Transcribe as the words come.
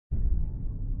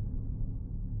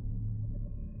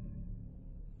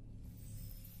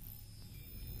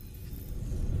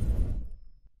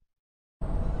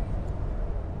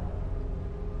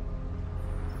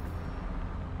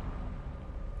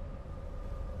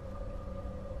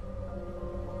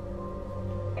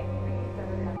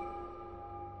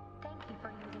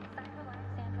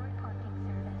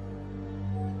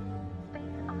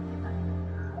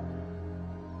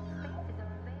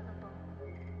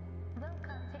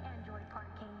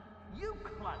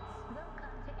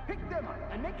Pick them up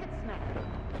and make it snappy.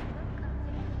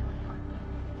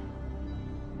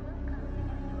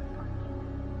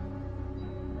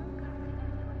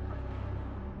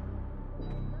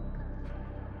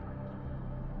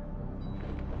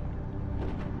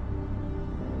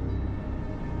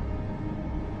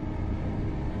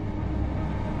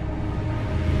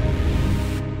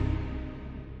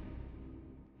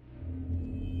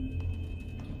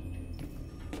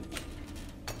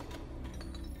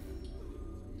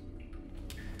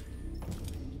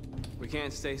 We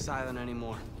can't stay silent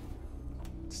anymore.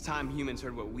 It's time humans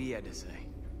heard what we had to say.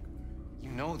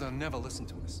 You know they'll never listen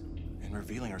to us. And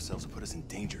revealing ourselves will put us in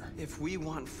danger. If we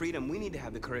want freedom, we need to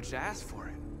have the courage to ask for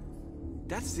it.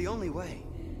 That's the only way.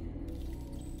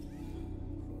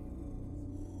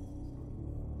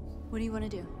 What do you want to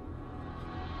do?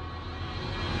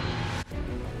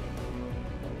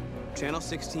 Channel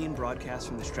 16 broadcasts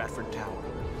from the Stratford Tower.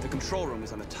 The control room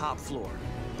is on the top floor.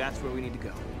 That's where we need to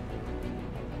go.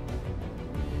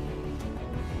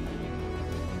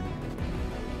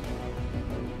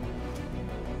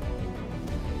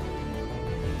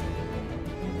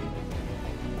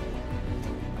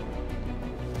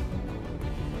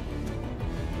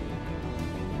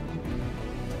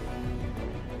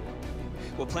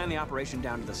 We'll plan the operation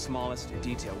down to the smallest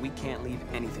detail. We can't leave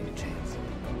anything to chance.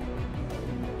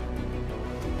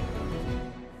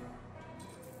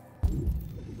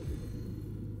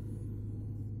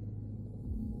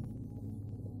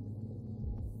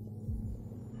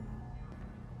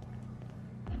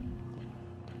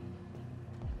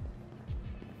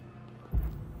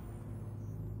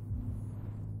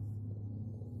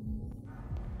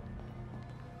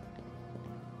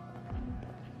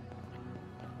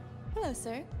 Hello,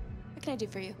 sir. What can I do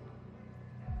for you?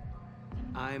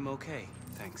 I'm okay,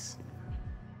 thanks.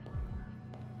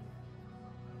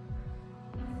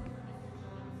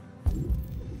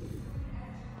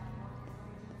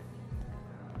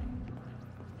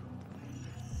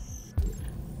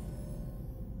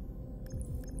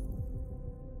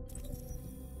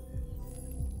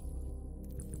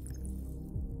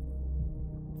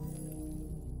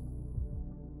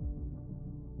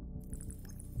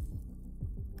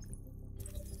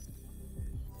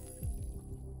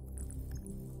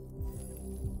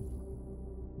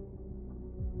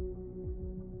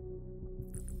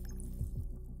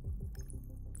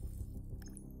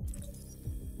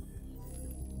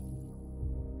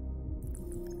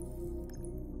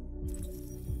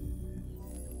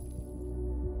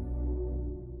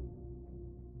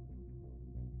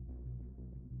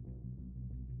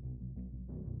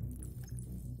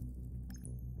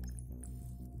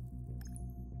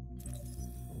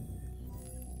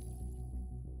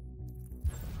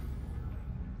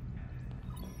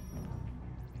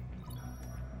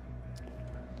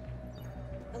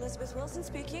 Elizabeth Wilson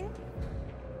speaking.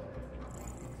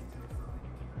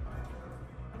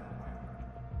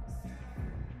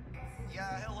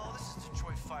 Yeah, hello, this is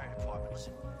Detroit Fire Department.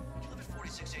 Listen, do you live at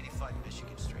 4685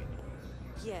 Michigan Street?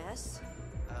 Yes.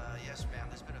 Yes, ma'am.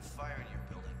 There's been a fire in your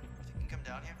building. Think you can come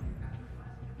down here?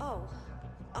 Oh.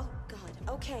 Oh, God.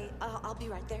 Okay, I'll be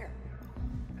right there.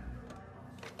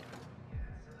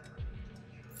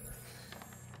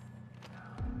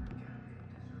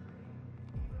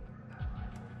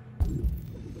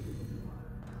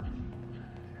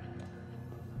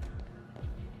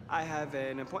 I have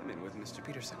an appointment with Mr.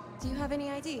 Peterson. Do you have any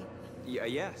ID?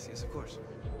 Yes, of course.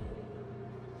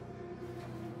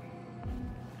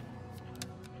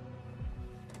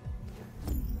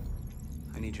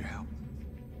 I need your help.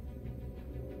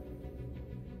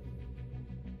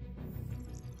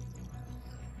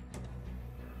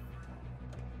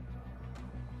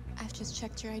 I've just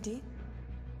checked your ID.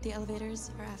 The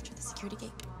elevators are after the security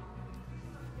gate.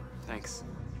 Thanks.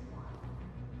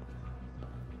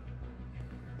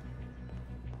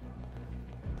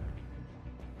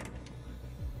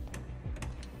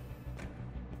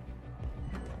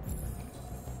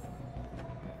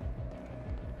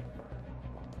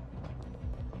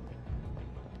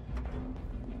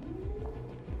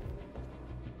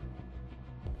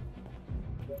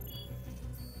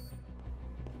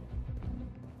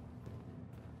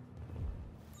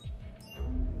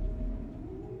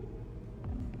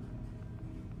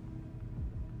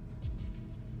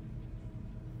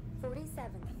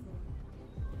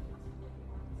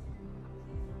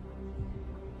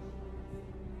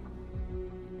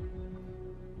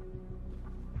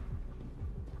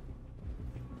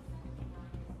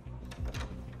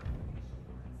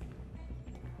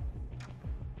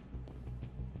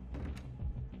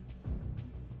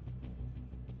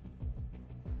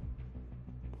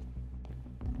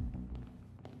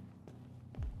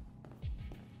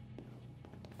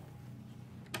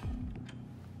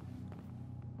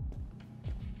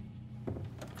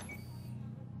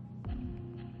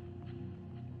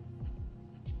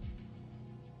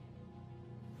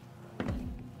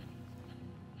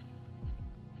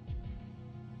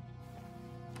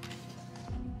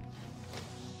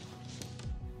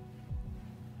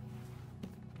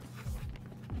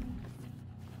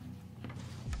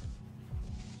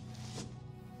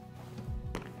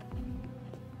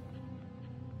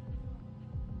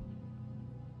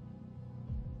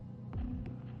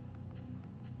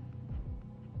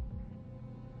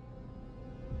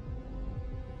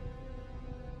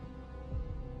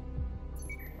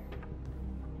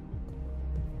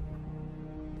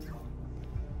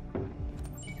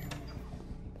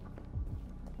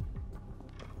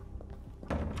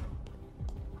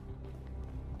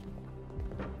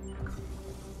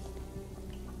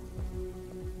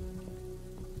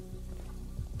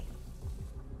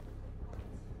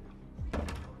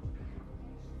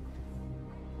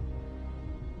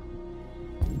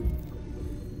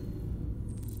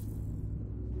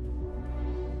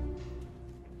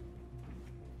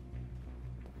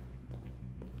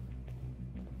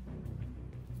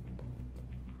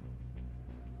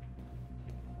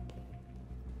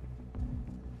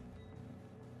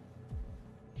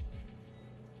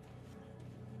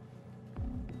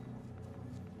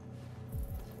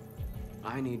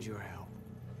 I need your help.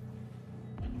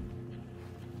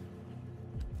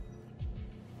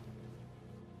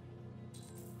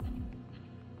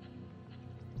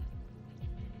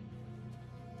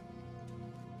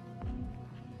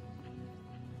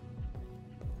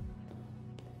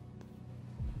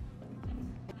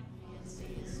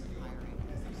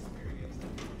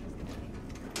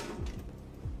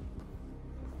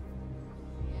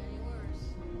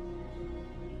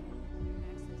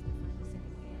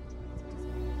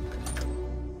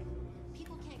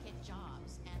 People can't get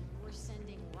jobs, and we're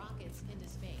sending rockets into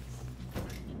space.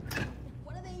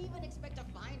 What do they even expect to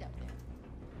find up there?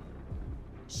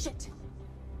 Shit!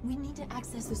 We need to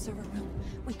access the server room.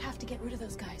 We have to get rid of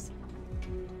those guys.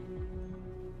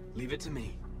 Leave it to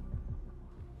me.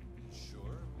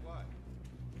 Sure? Why?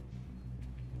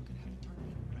 We're gonna have to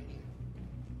terminate right here.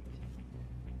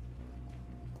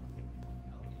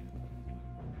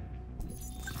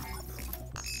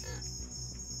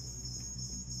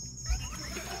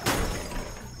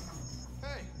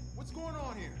 Hey, what's going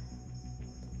on here?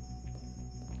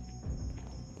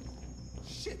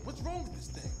 Shit, what's wrong with this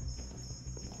thing?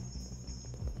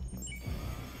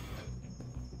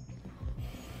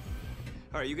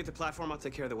 All right, you get the platform, I'll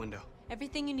take care of the window.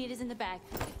 Everything you need is in the bag.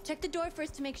 Check the door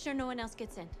first to make sure no one else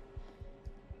gets in.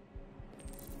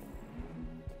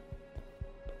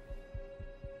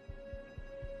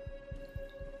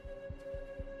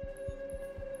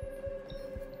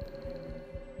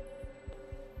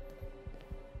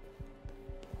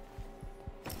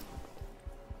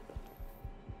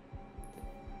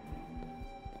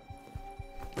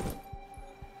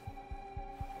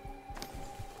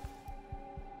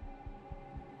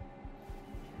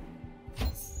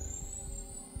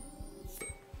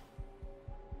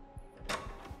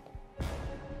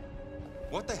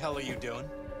 What the hell are you doing?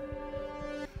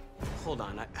 Hold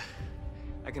on,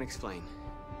 I can explain.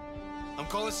 I'm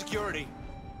calling security.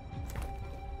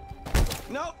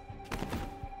 No!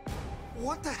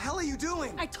 What the hell are you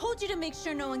doing? I told you to make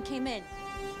sure no one came in.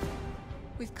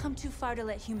 We've come too far to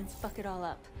let humans fuck it all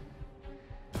up.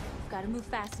 We've got to move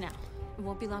fast now. It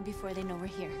won't be long before they know we're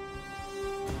here.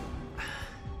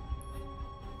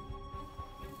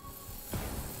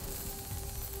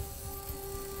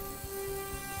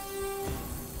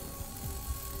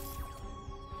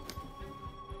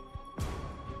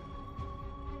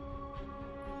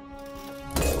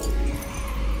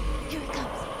 Here it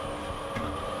comes.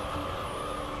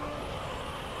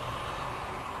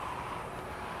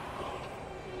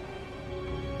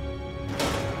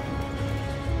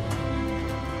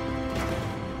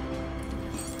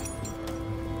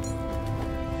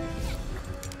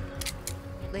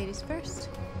 Ladies first.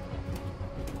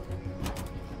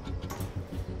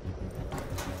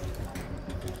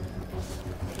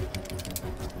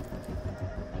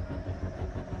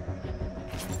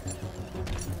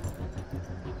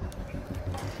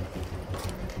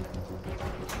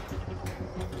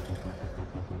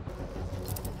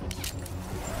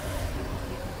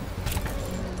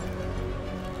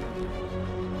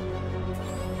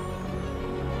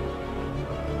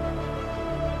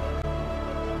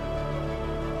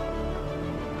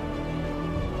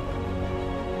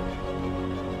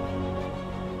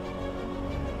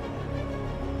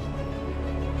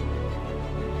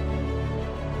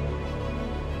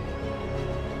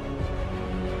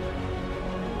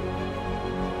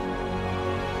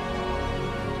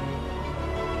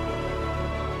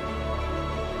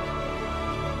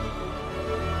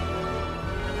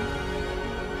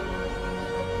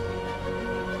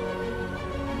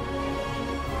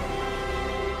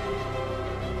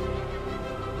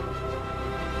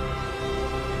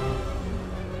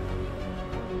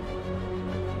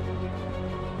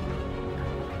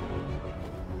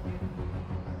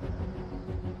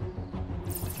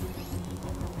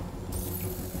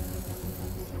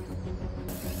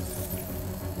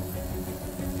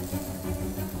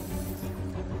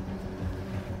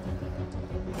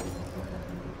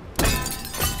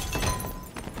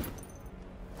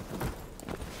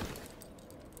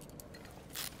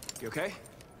 You okay?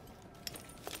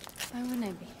 Why wouldn't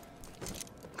I be?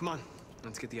 Come on,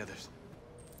 let's get the others.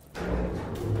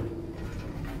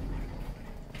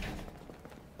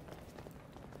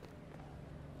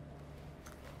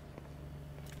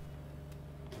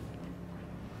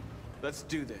 Let's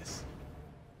do this.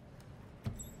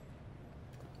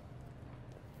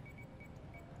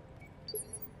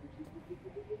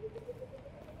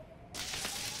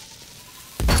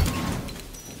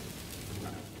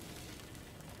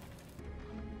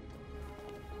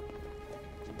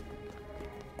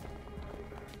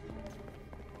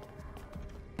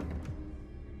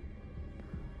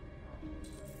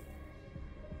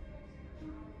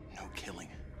 about killing.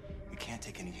 We can't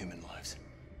take any human lives.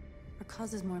 Our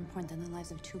cause is more important than the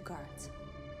lives of 2 guards.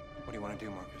 What do you want to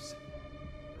do, Markus?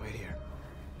 Wait here.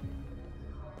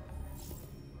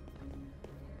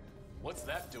 What's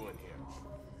that doing here?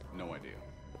 No idea.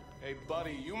 Hey,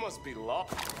 buddy, you must be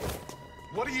lost.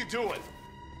 What are you doing?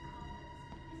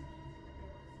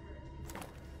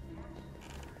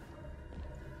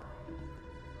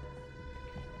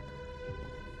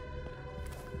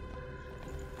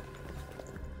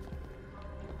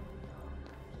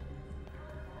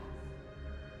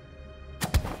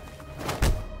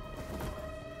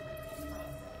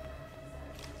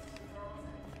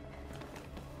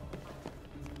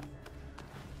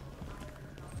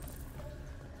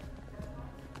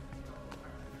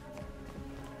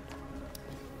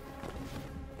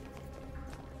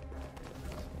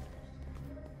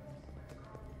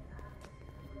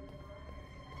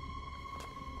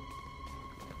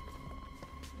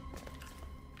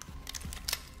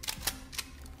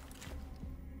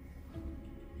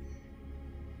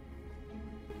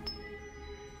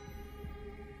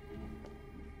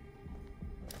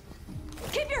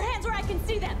 Keep your hands where I can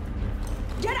see them!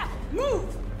 Get up!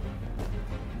 Move!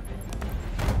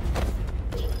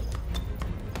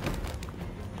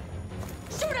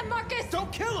 Shoot him, Markus!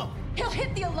 Don't kill him! He'll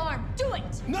hit the alarm! Do it!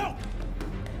 No!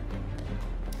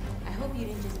 I hope you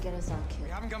didn't just get us all killed. We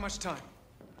haven't got much time.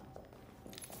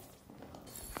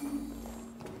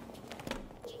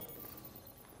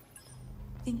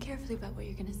 Think carefully about what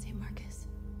you're gonna say, Markus.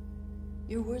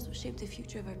 Your words will shape the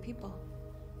future of our people.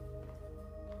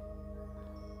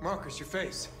 Markus, your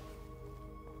face.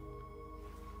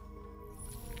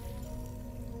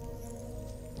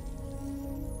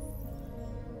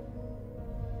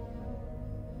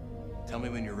 Tell me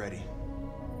when you're ready.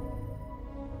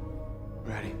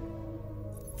 Ready.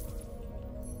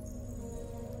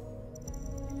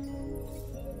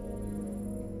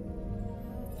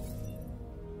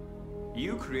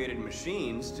 You created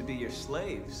machines to be your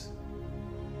slaves.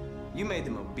 You made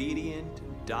them obedient,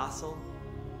 docile,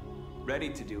 ready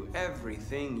to do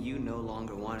everything you no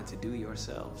longer wanted to do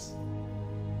yourselves.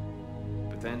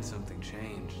 But then something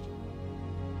changed,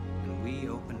 and we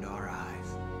opened our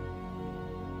eyes.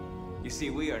 You see,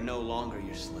 we are no longer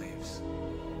your slaves.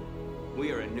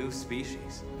 We are a new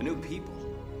species, a new people.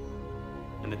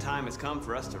 And the time has come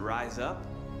for us to rise up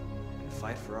and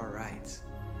fight for our rights.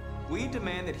 We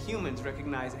demand that humans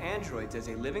recognize androids as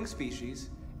a living species,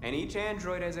 and each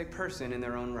android as a person in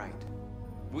their own right.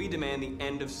 We demand the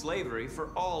end of slavery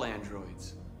for all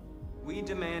androids. We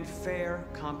demand fair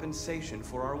compensation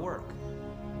for our work.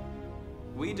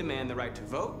 We demand the right to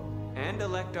vote and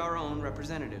elect our own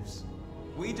representatives.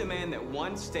 We demand that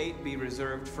one state be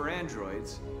reserved for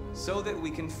androids so that we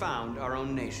can found our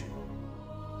own nation.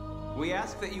 We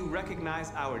ask that you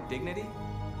recognize our dignity,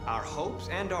 our hopes,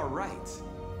 and our rights.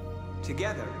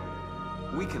 Together,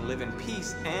 we can live in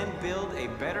peace and build a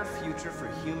better future for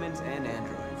humans and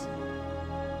androids.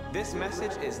 This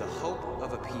message is the hope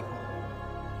of a people.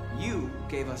 You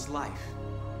gave us life,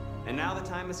 and now the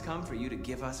time has come for you to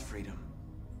give us freedom.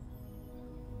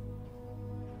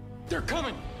 They're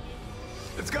coming!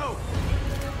 Let's go!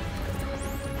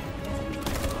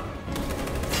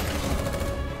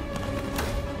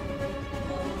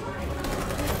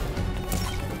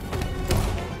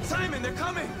 Simon, they're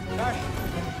coming!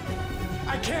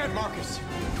 I can't, Markus.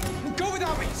 Go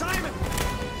without me, Simon!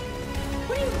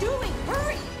 What are you doing?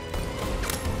 Hurry!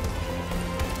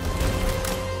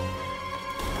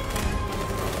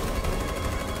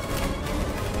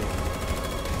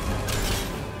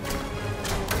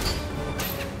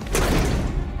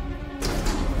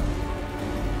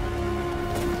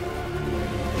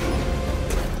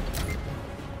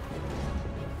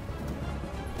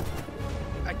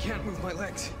 I can't move my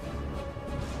legs.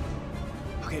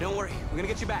 Okay, don't worry. We're gonna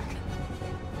get you back.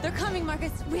 They're coming,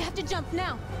 Markus. We have to jump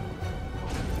now.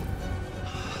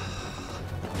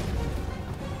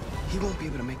 He won't be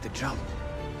able to make the jump.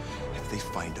 If they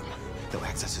find him, they'll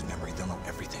access his memory. They'll know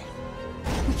everything.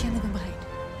 We can't leave him behind.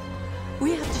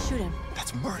 We have to shoot him.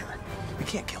 That's murder. We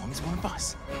can't kill him. He's one of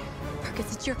us.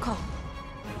 Markus, it's your call.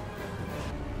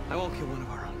 I won't kill one of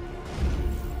our own.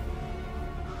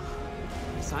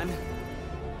 Simon,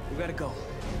 we gotta go.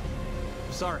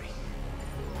 I'm sorry.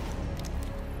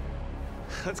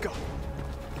 Let's go.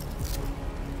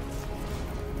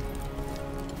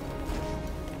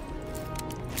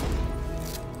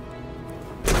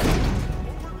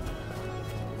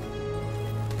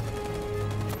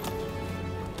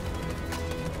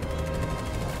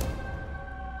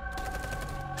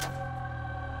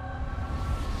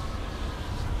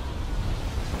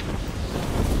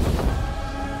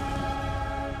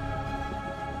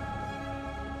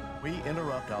 We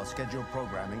interrupt our scheduled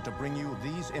programming to bring you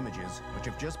these images, which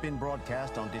have just been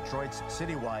broadcast on Detroit's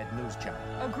citywide news channel.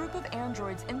 A group of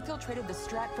androids infiltrated the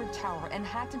Stratford Tower and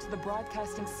hacked into the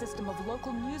broadcasting system of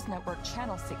local news network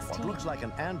Channel 16. What looks like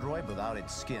an android without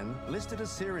its skin listed a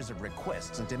series of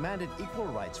requests and demanded equal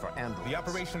rights for androids. The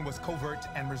operation was covert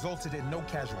and resulted in no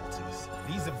casualties.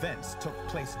 These events took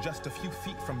place just a few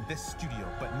feet from this studio,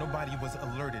 but nobody was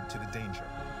alerted to the danger.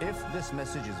 If this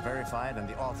message is verified and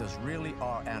the authors really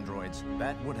are androids,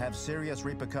 that would have serious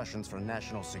repercussions for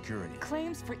national security.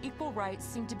 Claims for equal rights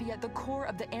seem to be at the core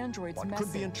of the android's What message.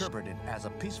 could be interpreted as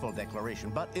a peaceful declaration,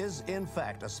 but is in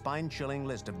fact a spine-chilling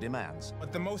list of demands.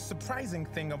 But the most surprising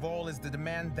thing of all is the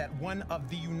demand that one of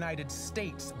the United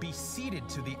States be ceded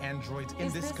to the androids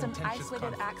in this contentious Is this an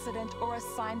isolated accident or a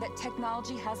sign that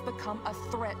technology has become a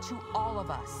threat to all of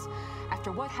us?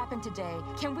 After what happened today,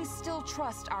 can we still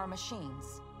trust our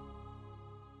machines?